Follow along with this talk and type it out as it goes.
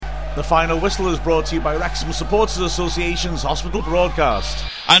The final whistle is brought to you by Wrexham Supporters Association's Hospital Broadcast.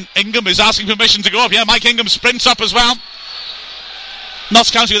 And Ingham is asking permission to go up. Yeah, Mike Ingham sprints up as well.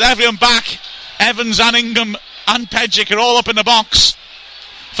 Notts County with everyone back. Evans and Ingham and Pedgick are all up in the box.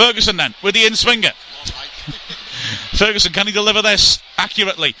 Ferguson then with the in-swinger. Ferguson, can he deliver this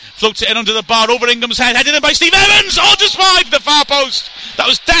accurately? Floats it in under the bar, over Ingham's head, headed in by Steve Evans. Oh, just wide the far post. That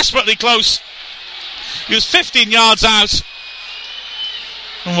was desperately close. He was 15 yards out.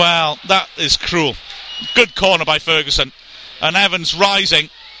 Well, that is cruel. Good corner by Ferguson. And Evans rising.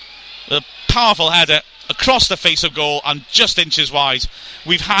 A powerful header across the face of goal and just inches wide.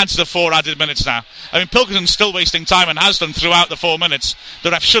 We've had the 4 added minutes now. I mean, Pilkington's still wasting time and has done throughout the 4 minutes. The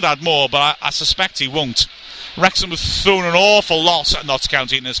ref should add more, but I suspect he won't. Wrexham has thrown an awful loss at Notts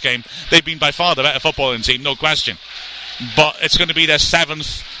County in this game. They've been by far the better footballing team, no question. But it's going to be their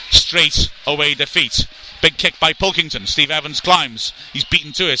 7th straight away defeat. Big kick by Pilkington. Steve Evans climbs. He's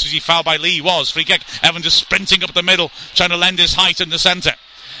beaten to it. Was he fouled by Lee? He was. Free kick. Evans is sprinting up the middle, trying to lend his height in the centre.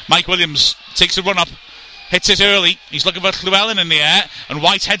 Mike Williams takes a run up, hits it early. He's looking for Llewellyn in the air, and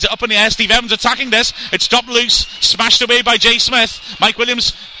White heads it up in the air. Steve Evans attacking this. It's dropped loose, smashed away by Jay Smith. Mike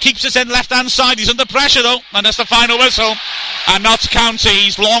Williams keeps it in left-hand side. He's under pressure though, and that's the final whistle. And Notts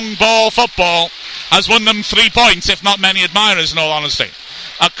County's long ball football has won them 3 points, if not many admirers, in all honesty.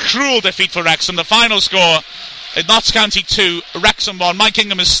 A cruel defeat for Wrexham. The final score, Notts County 2, Wrexham 1. Mike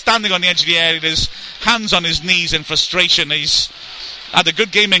Ingham is standing on the edge of the area with his hands on his knees in frustration. He's had a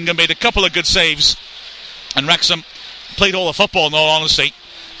good game. Ingham made a couple of good saves, and Wrexham played all the football, in all honesty.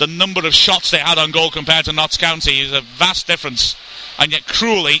 The number of shots they had on goal compared to Notts County is a vast difference, and yet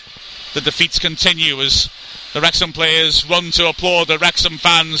cruelly the defeats continue as the Wrexham players run to applaud the Wrexham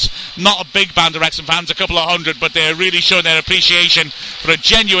fans. Not a big band of Wrexham fans, a couple of hundred, but they're really showing their appreciation for a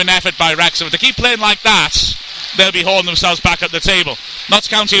genuine effort by Wrexham. If they keep playing like that, they'll be hauling themselves back at the table. Notts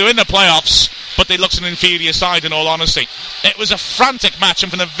County are in the playoffs, but they look an inferior side, in all honesty. It was a frantic match, and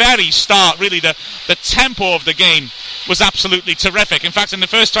from the very start, really, the tempo of the game was absolutely terrific. In fact, in the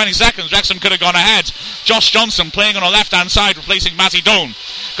first 20 seconds, Wrexham could have gone ahead. Josh Johnson, playing on the left-hand side, replacing Matty Doan,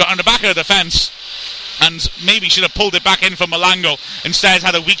 got on the back of the defence, and maybe should have pulled it back in for Malango. Instead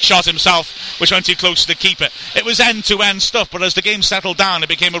had a weak shot himself, which went too close to the keeper. It was end-to-end stuff, but as the game settled down, it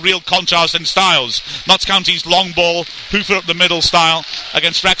became a real contrast in styles. Notts County's long ball, hoofer up the middle style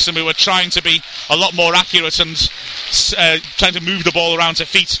against Wrexham, who were trying to be a lot more accurate and trying to move the ball around to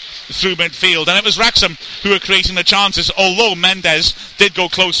feet through midfield. And it was Wrexham who were creating the chances, although Mendes did go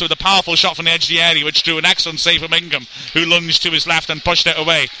close with a powerful shot from the edge of the area, which drew an excellent save from Ingham, who lunged to his left and pushed it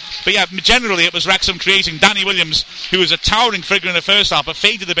away. But yeah, generally it was Wrexham creating. Danny Williams, who was a towering figure in the first half but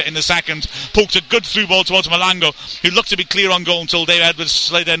faded a bit in the second, poked a good through ball towards Malango, who looked to be clear on goal until Dave Edwards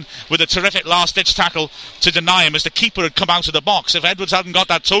slid in with a terrific last ditch tackle to deny him as the keeper had come out of the box. If Edwards hadn't got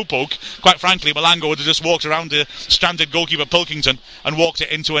that toe poke, quite frankly, Malango would have just walked around the stranded goalkeeper Pilkington and walked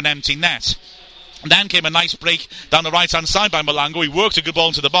it into an empty net. And then came a nice break down the right hand side by Malango. He worked a good ball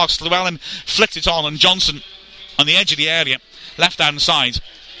into the box. Llewellyn flicked it on, and Johnson on the edge of the area, left hand side.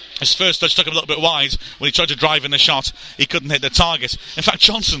 His first touch took him a little bit wide. When he tried to drive in the shot, he couldn't hit the target. In fact,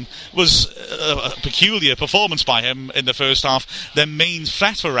 Johnson was a peculiar performance by him in the first half. Their main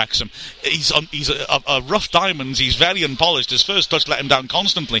threat for Wrexham. He's a rough diamond. He's very unpolished. His first touch let him down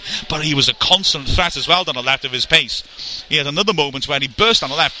constantly, but he was a constant threat as well down the left of his pace. He had another moment where he burst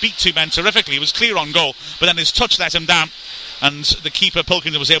on the left, beat 2 men terrifically. He was clear on goal, but then his touch let him down, and the keeper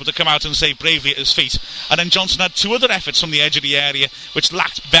Pilkington was able to come out and save bravely at his feet. And then Johnson had 2 other efforts from the edge of the area which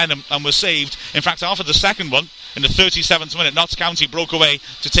lacked venom and was saved. In fact, after the second one, in the 37th minute, Notts County broke away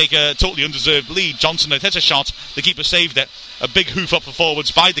to take a totally undeserved lead. Johnson had hit a shot, the keeper saved it. A big hoof up for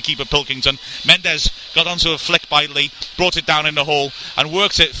forwards by the keeper Pilkington. Mendes got onto a flick by Lee, brought it down in the hole and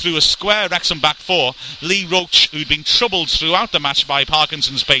worked it through a square Wrexham back 4. Lee Roach, who'd been troubled throughout the match by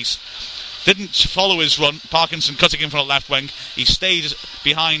Parkinson's pace, didn't follow his run. Parkinson cutting in from the left wing. He stayed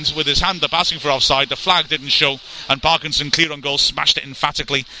behind with his hand up, asking for offside. The flag didn't show, and Parkinson, clear on goal, smashed it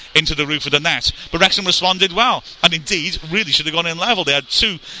emphatically into the roof of the net. But Wrexham responded well, and indeed really should have gone in level. They had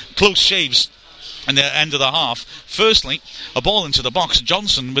 2 close shaves in the end of the half. Firstly, a ball into the box.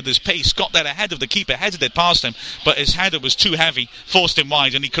 Johnson, with his pace, got there ahead of the keeper, headed it past him, but his header was too heavy, forced him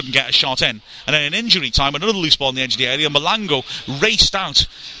wide, and he couldn't get a shot in. And then in injury time, another loose ball in the edge of the area. Malango raced out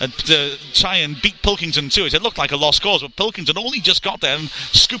to try and beat Pilkington to it. It looked like a lost cause, but Pilkington only just got there and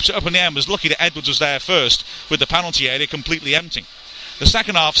scoops it up in the air, and was lucky that Edwards was there first, with the penalty area completely empty. The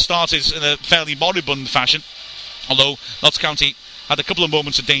second half started in a fairly moribund fashion, although Notts County had a couple of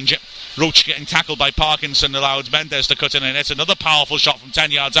moments of danger. Roach getting tackled by Parkinson allowed Mendes to cut in, and it's another powerful shot from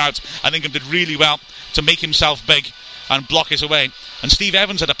 10 yards out. I think he did really well to make himself big and block it away. And Steve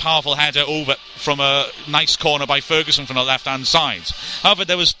Evans had a powerful header over from a nice corner by Ferguson from the left-hand side. However,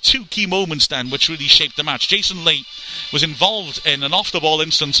 there was two key moments then which really shaped the match. Jason Lee was involved in an off-the-ball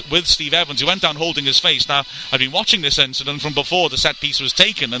instance with Steve Evans, who went down holding his face. Now, I've been watching this incident from before the set piece was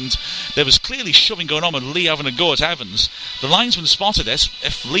taken, and there was clearly shoving going on with Lee having a go at Evans. The linesman spotted it.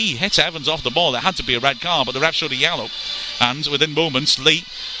 If Lee hit Evans off the ball, it had to be a red card, but the ref showed a yellow. And within moments, Lee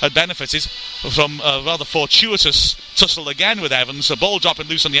had benefited from a rather fortuitous tussle again with Evans. A ball dropping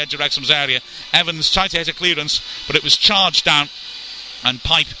loose on the edge of Wrexham's area. Evans tried to hit a clearance, but it was charged down, and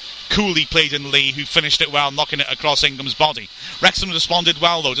Pipe coolly played in Lee, who finished it well, knocking it across Ingham's body. Wrexham responded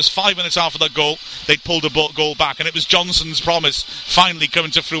well, though. Just 5 minutes after the goal, they'd pulled the goal back, and it was Johnson's promise finally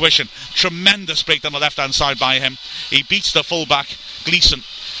coming to fruition. Tremendous break down the left-hand side by him. He beats the full-back, Gleeson,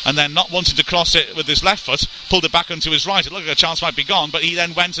 and then, not wanting to cross it with his left foot, pulled it back onto his right. It looked like a chance might be gone, but he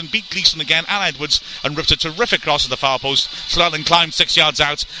then went and beat Gleeson again and Edwards and ripped a terrific cross at the far post. Llewellyn climbed 6 yards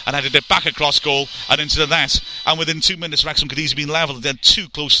out and headed it back across goal and into the net. And within 2 minutes, Wrexham could easily be levelled. They had two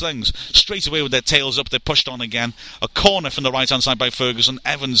close things. Straight away with their tails up, they pushed on again. A corner from the right-hand side by Ferguson.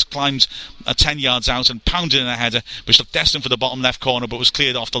 Evans climbed 10 yards out and pounded in a header, which looked destined for the bottom left corner, but was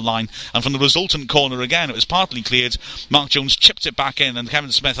cleared off the line. And from the resultant corner again, it was partly cleared. Mark Jones chipped it back in, and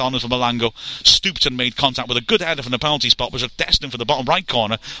Kevin Smith, honoured from Malango, stooped and made contact with a good header from the penalty spot, which was destined for the bottom right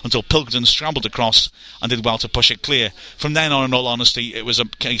corner, until Pilkington scrambled across and did well to push it clear. From then on, in all honesty, it was a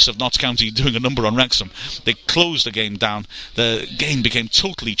case of Notts County doing a number on Wrexham. They closed the game down. The game became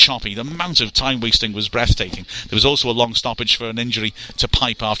totally choppy. The amount of time wasting was breathtaking. There was also a long stoppage for an injury to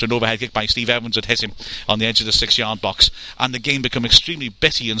Pipe after an overhead kick by Steve Evans had hit him on the edge of the 6-yard box, and the game became extremely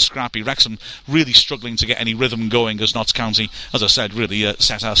bitty and scrappy. Wrexham really struggling to get any rhythm going, as Notts County, as I said, really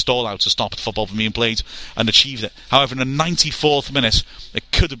set our stall out to stop football from being played, and achieved it. However, in the 94th minute,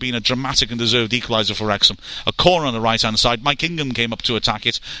 it could have been a dramatic and deserved equaliser for Wrexham. A corner on the right hand side. Mike Ingham came up to attack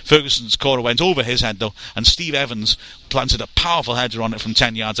it. Ferguson's corner went over his head though, and Steve Evans planted a powerful header on it from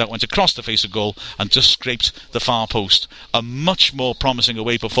 10 yards out, went across the face of goal and just scraped the far post. A much more promising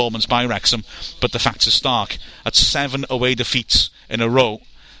away performance by Wrexham, but the facts are stark. At 7 away defeats in a row,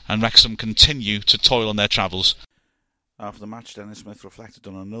 and Wrexham continue to toil on their travels. After the match, Dennis Smith reflected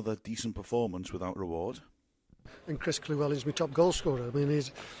on another decent performance without reward. And Chris Llewellyn's my top goal scorer. I mean,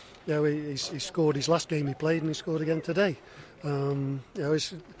 he scored his last game he played, and he scored again today.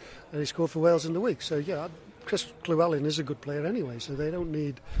 He scored for Wales in the week. So yeah, Chris Llewellyn is a good player anyway. So they don't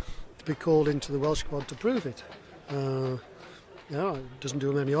need to be called into the Welsh squad to prove it. It doesn't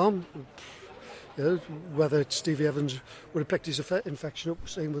do him any harm. Whether Stevie Evans would have picked his infection up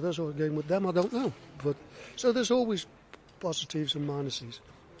staying with us or going with them, I don't know. But so there's always positives and minuses.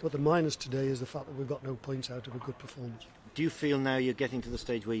 But the minus today is the fact that we've got no points out of a good performance. Do you feel now you're getting to the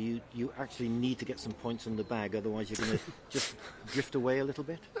stage where you actually need to get some points in the bag, otherwise you're going to just drift away a little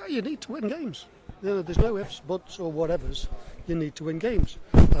bit? No, you need to win games. There's no ifs, buts or whatevers. You need to win games.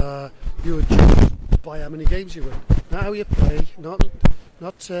 You are judged by how many games you win. Not how you play, not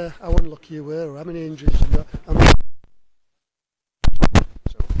how unlucky you were or how many injuries you got.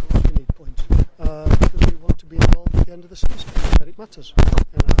 So of course we need points. Because we want to be involved at the end of the season. That it matters.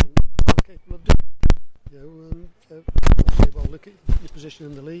 And I think we're capable of doing it. Say, well, look at your position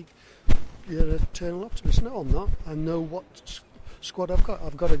in the league. You're an eternal optimist. No, I'm not. I know what squad I've got.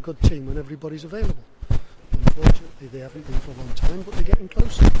 I've got a good team and everybody's available. Unfortunately, they haven't been for a long time, but they're getting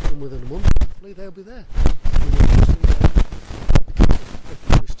closer. And within a month, hopefully, they'll be there.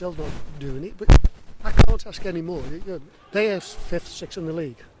 We're still not doing it, but I can't ask any more. They are 5th, 6th in the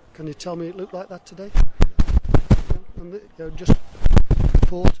league. Can you tell me it looked like that today? And just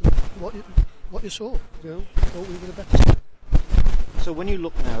report what you saw. Thought we were the better team. So when you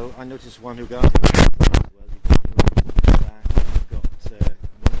look now, I noticed Juan Ugarte as well. You've got 1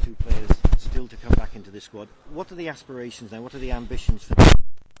 or 2 players still to come back into the squad. What are the aspirations now? What are the ambitions for them?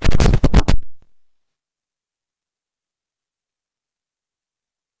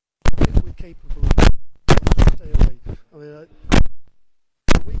 We're capable of stay away. I mean,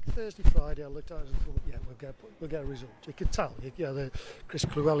 week Thursday, Friday, I looked at it and thought, yeah, we'll get a result. You could tell, Chris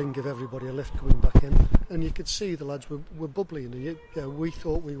Llewellyn gave everybody a lift coming back in, and you could see the lads were bubbling. We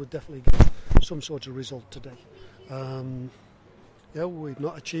thought we would definitely get some sort of result today. We've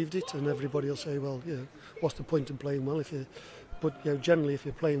not achieved it, and everybody will say, well, what's the point in playing well? But generally, if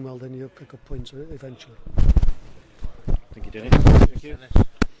you're playing well, then you'll pick up points eventually. Thank you, Dennis. Thank you.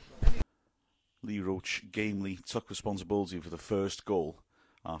 Lee Roach gamely took responsibility for the first goal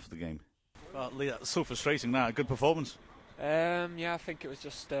after the game. Well, Lee, that's so frustrating now. A good performance. I think it was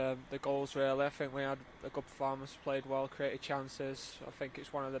just the goals really. I think we had a good performance, played well, created chances. I think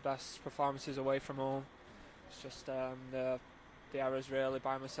it's one of the best performances away from home. It's just the errors really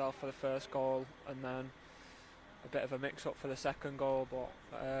by myself for the first goal, and then a bit of a mix-up for the second goal. But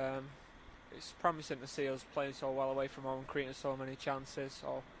it's promising to see us playing so well away from home, creating so many chances.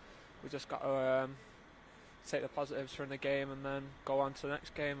 So we just got to take the positives from the game and then go on to the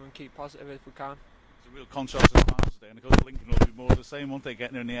next game and keep positive if we can. It's a real contrast to the past today, and of course Lincoln will do more of the same, won't they?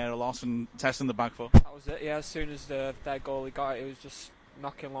 Getting in the air a lot and testing the back foot. That was it, yeah. As soon as their goalie got it, he was just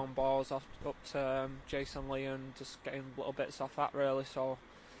knocking long balls up to Jason Lee and just getting little bits off that really. So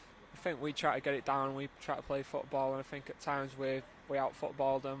I think we try to get it down, we try to play football, and I think at times we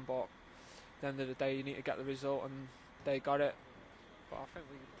out-footballed them, but at the end of the day you need to get the result, and they got it. But I think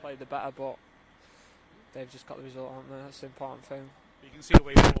we played the better, but they've just got the result, haven't they? That's the important thing. You can see the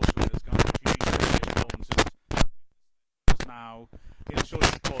way forward with this, guys. If you need to performances now, surely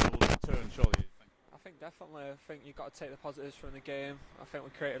the corner will return, surely. I think definitely. I think you've got to take the positives from the game. I think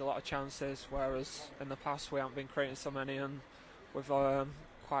we created a lot of chances, whereas in the past we haven't been creating so many, and with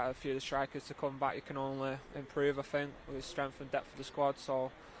quite a few of the strikers to come back, you can only improve, I think, with strength and depth of the squad.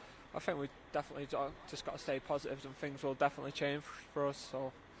 So I think we definitely just got to stay positive, and things will definitely change for us.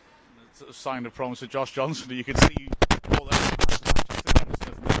 So it's a sign of promise of Josh Johnson. You can see all that,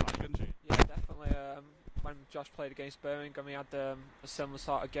 couldn't you? Yeah, definitely. When Josh played against Birmingham, he had a similar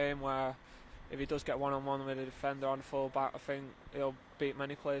sort of game where if he does get one-on-one with a defender on the full-back, I think he'll beat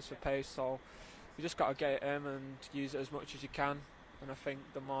many players for pace. So you just got to get him and use it as much as you can. And I think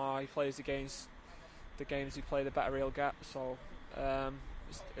the more he plays against the games he play, the better he'll get. So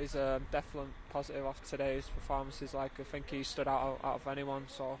it's a definite positive off today's performances. Like, I think he stood out of anyone.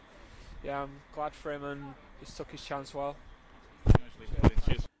 So yeah, I'm glad for him, and he's took his chance well.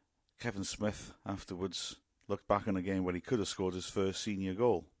 Kevin Smith afterwards looked back on a game where he could have scored his first senior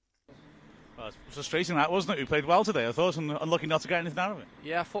goal. Well, it's frustrating, that, wasn't it? We played well today, I thought, and unlucky not to get anything out of it.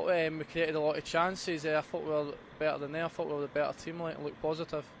 Yeah, I thought we created a lot of chances. I thought we were better than them. I thought we were the better team. Like, it looked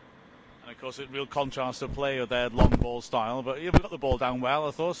positive. And of course, it's real contrast to play of their long ball style. But yeah, we got the ball down well.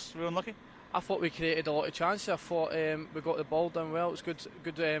 I thought we were unlucky. I thought we created a lot of chances. I thought we got the ball down well. It was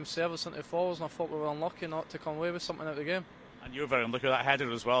good service into forwards, and I thought we were unlucky not to come away with something out of the game. And you were very unlucky with that header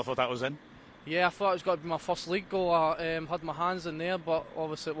as well. I thought that was in. Yeah, I thought it was going to be my first league goal. I had my hands in there, but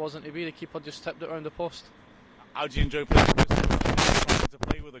obviously it wasn't to be. The keeper just tipped it around the post. How do you enjoy playing with this? To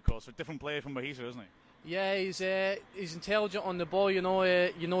play with, of course, a different player from Bahisa, isn't he? Yeah, he's intelligent on the ball. You know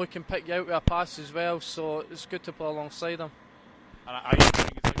he can pick you out with a pass as well. So it's good to play alongside him. And are you enjoying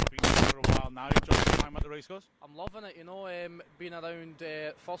it? You've been there for a while now. You enjoying your time at the racecourse? I'm loving it. You know, being around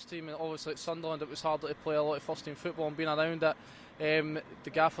first team, and obviously at Sunderland it was harder to play a lot of first team football, and being around it. The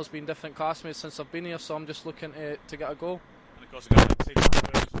gaffer's been different classmates since I've been here, so I'm just looking to get a goal. And of course, you can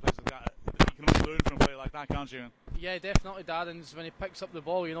only learn from a player like that, can't you? Yeah, definitely. Darren's, when he picks up the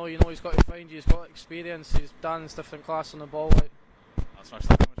ball, you know he's got to find you. He's got experience. Darren's different class on the ball. Like. That's nice.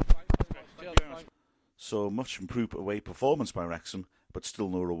 Thank you very much. So much improved away performance by Wrexham, but still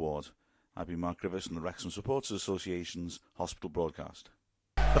no reward. I've been Mark Rivers from the Wrexham Supporters Association's Hospital Broadcast.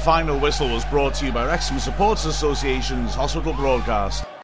 The final whistle was brought to you by Wrexham Supporters Association's Hospital Broadcast.